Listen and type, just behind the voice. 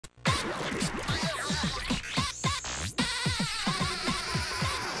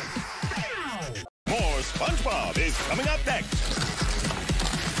More SpongeBob is coming up next.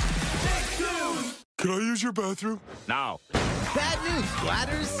 Can I use your bathroom? Now. Bad news,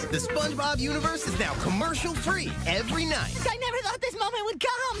 Splatters. The SpongeBob universe is now commercial-free every night. I never thought this moment would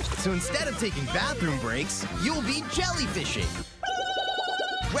come. So instead of taking bathroom breaks, you'll be jellyfishing,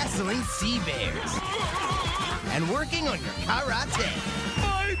 wrestling sea bears, and working on your karate.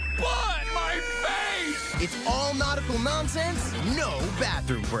 My butt! My face! It's all nautical nonsense, no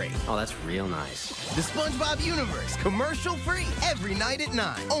bathroom break. Oh, that's real nice. The SpongeBob universe, commercial-free every night at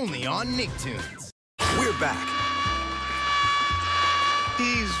 9, only on Nicktoons. We're back.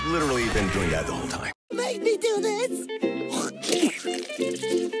 He's literally been doing that the whole time. Make me do this.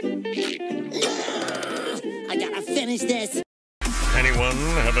 I gotta finish this. Anyone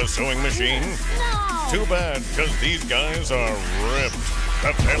have a sewing machine? No. Too bad, because these guys are ripped.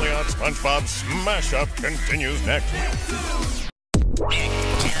 The Fairly Odd SpongeBob Smash-Up continues next.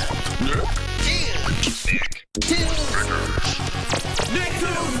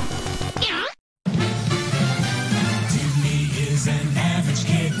 Nicktoons!